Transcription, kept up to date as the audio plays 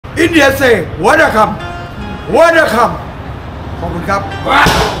India say welcome welcome ขอบคุณครับ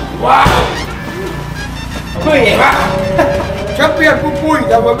ว้าวแชมเปี้ยนปุ้ย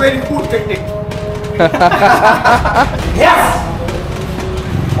แต่ว่าไม่ได้พูดเทคนิค yes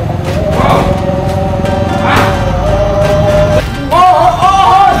โอ้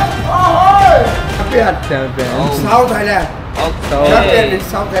ยแชมเปี้ยน South Thailand แชมเปี้ยน in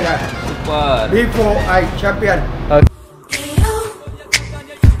South Thailand Super before I champion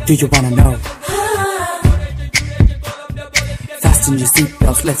Do you wanna know? Fasten your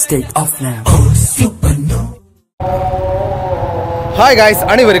seatbelts, let's take off now. Oh, super no. Hi guys,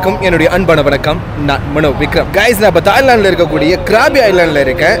 அனைவருக்கும் என்னுடைய அன்பான வணக்கம். நான் மனோ Vikram. Guys, நான் இப்ப தாய்லாந்துல இருக்கக்கூடிய கிராபி ஐலாண்ட்ல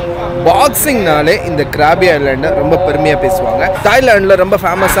இருக்கேன். பாக்ஸிங்னாலே இந்த கிராபி ஐலாண்டை ரொம்ப பெருமையா பேசுவாங்க. தாய்லாந்துல ரொம்ப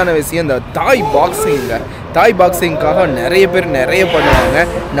ஃபேமஸான விஷயம் இந்த தாய் பாக்ஸிங். தாய் பாக்ஸிங்காக நிறைய பேர் நிறைய பண்ணுவாங்க.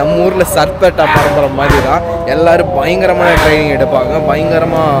 நம்ம ஊர்ல சர்பேட்டா பரம்பரை மாதிரி தான் எல்லாரும் பயங்கரமான ட்ரைனிங் எடுப்பாங்க.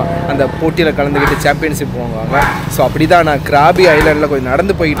 பயங்கரமாக அந்த போட்டியில் கலந்துக்கிட்டு சாம்பியன்ஷிப் போவாங்க. ஸோ அப்படி தான் நான் கிராபி ஐலாண்டில் கொஞ்சம்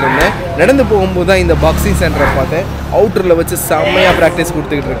நடந்து போயிட்டு இருந்தேன். நடந்து போகும்போது தான் இந்த பாக்ஸிங் சென்டரை பார்த்தேன். அவுட்டரில் வச்சு செம்மையாக ப்ராக்டிஸ்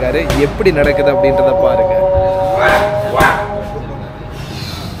கொடுத்துக்கிட்டு இருக்காரு. எப்படி நடக்குது அப்படின்றத பாருங்க.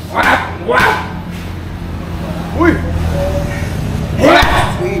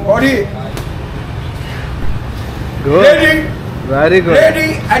 Good. Ready? Very good. Ready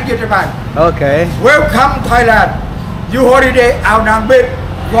and gentlemen. Okay. Welcome Thailand. You holiday out now big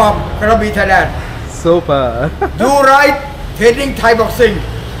from Krabi Thailand. Super. You right training Thai boxing.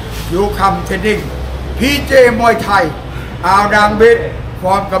 You come training PJ Muay Thai out now big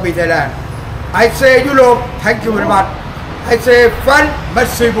from Krabi Thailand. I say Europe, thank you very much. I say Fun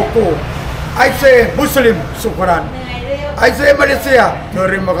Merci beaucoup. I say Muslim Sukran. I say Malaysia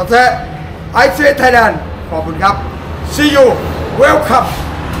Terima kasih. I say Thailand. ขอบคุณครับ See you welcome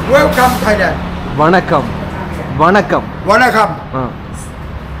welcome Thailand வணக்கம் வணக்கம் welcome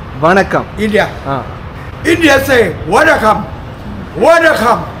வணக்கம் India India say welcome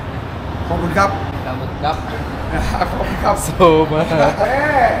welcome ขอบคุณครับขอบคุณครับ so much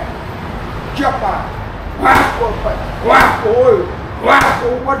เชี่ยป่ะว้าโอ้ยว้าโอ้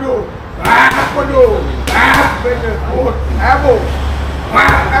มาดูเป็นโอ้แอปเปิ้ล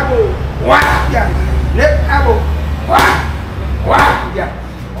ว้าอย่างLeft elbow, yeah.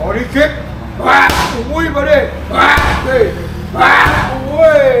 Body kick, ui vào đi,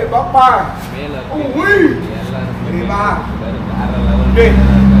 ui, bóc ba, ui, đi ba, đi,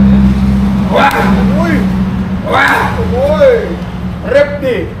 ui, rep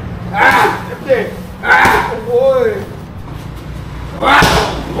đi, ui,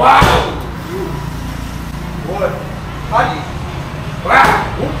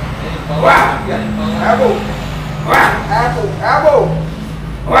 elbow,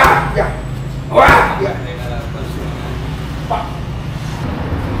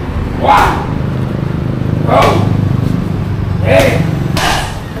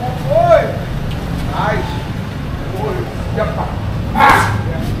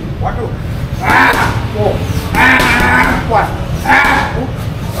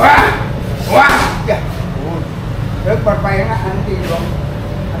 Rất bật bay anh đi rồi,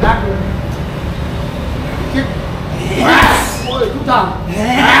 anh lát luôn. Kick. Ôi, chúng ta.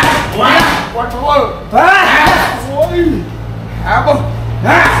 Quạt thôi. Ôi. Apple.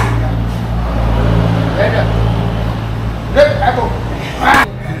 Đây nè. Đấy, apple.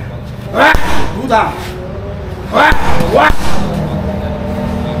 Chúng ta.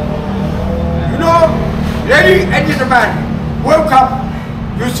 You know, ladies and gentlemen, welcome.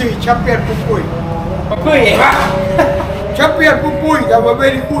 You see champion Pupui. Champion Pupui, that was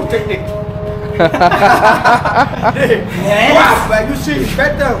very good technique. Wow, but you see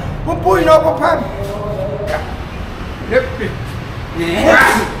better. Pupui no problem. Left me.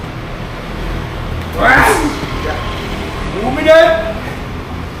 Move me there.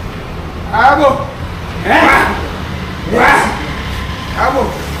 Elbow. Elbow.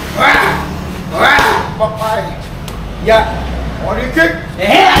 Back by. Yeah. Body kick.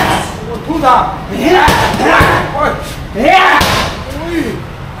 Two down. Ui.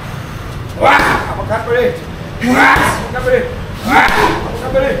 Cắt vào đi. Cắt vào đi.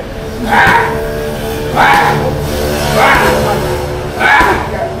 Cắt vào đi.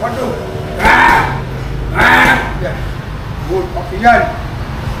 One, two. Good. Oxygen.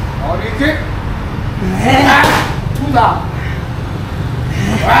 Body kick. Two down.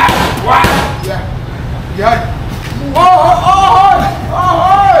 Yeah. Oxygen.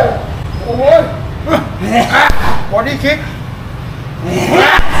 Ôi. Body kick.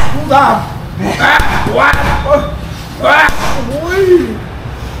 Two down. Ui.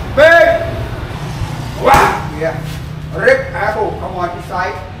 Big. Yeah. Rip elbow. Come on this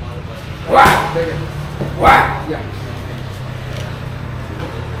side. Yeah.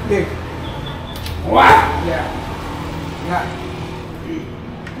 Big. Yeah. Yeah.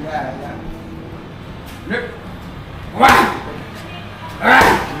 Yeah. Look.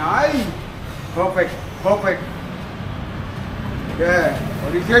 Nice. Perfect. Yeah.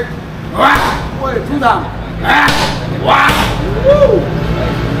 What is it? Wait, two down. Woo.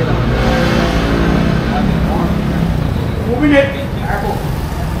 Moving it. Apple.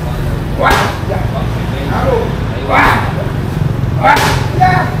 Yeah. Apple.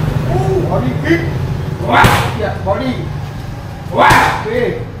 Yeah. Ooh, body kick. Yeah, body.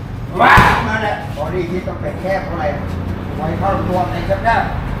 Big. Mà nè, body kickต้องเป็นแคบเท่าไหร่ไว้เข้าตัวในจับได้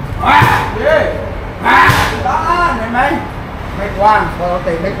ด้านเห็นไหมไม่กว้างพอเราเต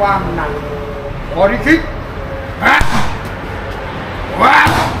ะไม่กว้างมันหนักบอดี้คิก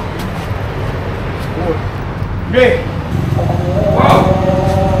นี่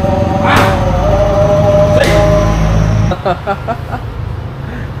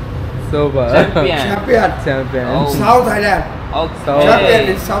Super. Champion. South Thailand. Okay. Champion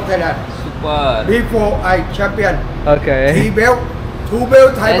in South Thailand. Super. Before I champion. Okay. 2 belt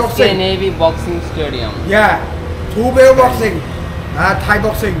Thai SK boxing. Navy Boxing Stadium. Yeah. 2 belt boxing. Thai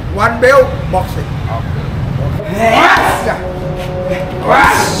boxing. 1 belt boxing. Okay.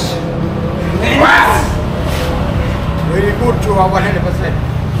 Very good, sure, 100%.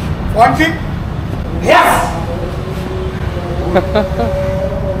 One kick. Yes.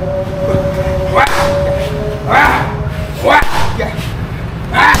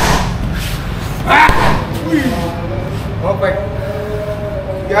 Perfect.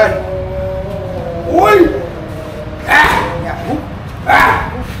 Good. Ui. Yeah.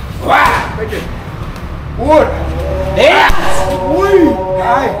 Good. Yes. Ui.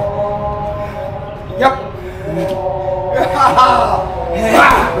 Nice. Yep.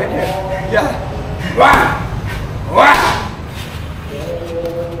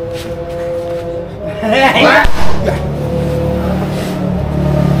 Yeah.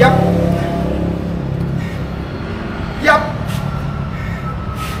 Yep. Yep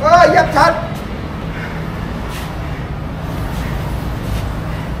thật.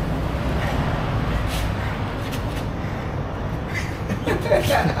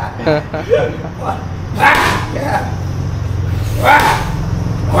 Yeah.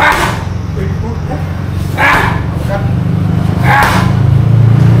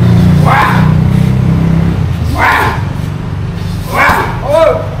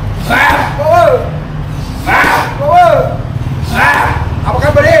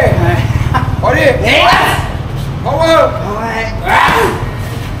 Uppercut body. Body. Power.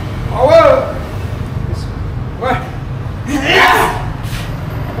 Power.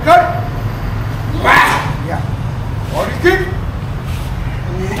 Uppercut. Yeah. Body kick.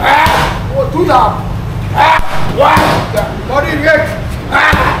 Oh, 2 down. Body kick.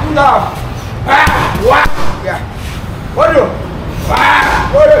 2 down. Yeah. What do?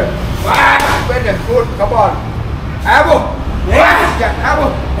 Better. Good. Come on. Elbow. Yeah. Elbow.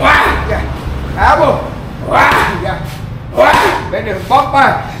 Yeah. Elbow. Yeah. Better. Bump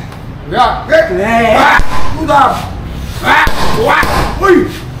back. Yeah. Good. 2 down. Ui.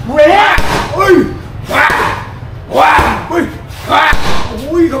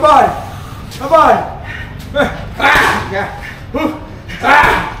 Ui, come on. Yeah. 2.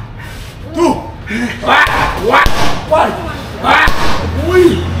 1. Ui.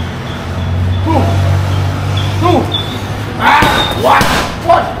 2. 1.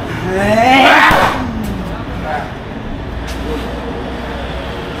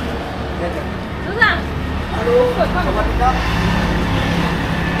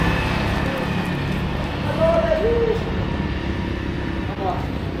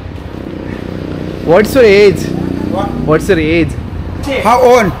 What's your age? What? What's your age? How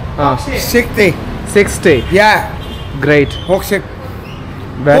old? 60. 60. Yeah. Great. 60.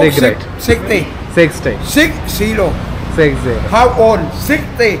 Very great. 60. 60. 60. 60. How old?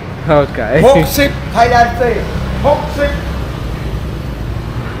 60. Okay. 60. Thailand say 60.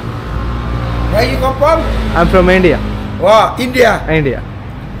 Where you come from? I'm from India. Oh, India. India.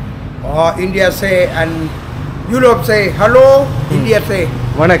 Oh, India say and Europe say hello. India say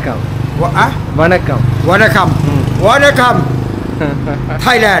Vanakkam. Vanakkam. Welcome.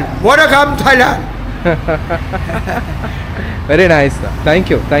 Thailand. Welcome Thailand. Very nice. Thank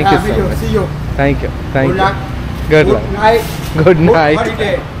you. Thank you so much. See you. Thank you. Thank Good you. luck. Good luck. night. Good night.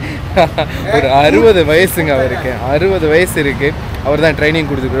 holiday. ஒரு 60 வயசுங்க அவருக்கு. 60 வயசு இருக்கு. அவர் தான் training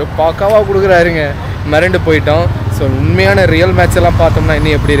கொடுத்துருக்காரு. பக்காவா கொடுக்குறாருங்க. மிரண்டு போயிட்டோம். So உண்மையான ரியல் மேட்ச் எல்லாம் பார்த்தோம்னா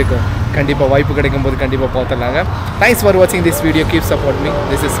இன்னும் எப்படி இருக்கும் கண்டிப்பாக வாய்ப்பு கிடைக்கும் போது கண்டிப்பாக பார்த்துடலாங்க. தேங்க்ஸ் ஃபார் வாட்சிங் this video. Keep support me.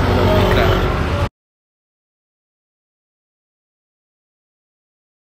 This is Vikram.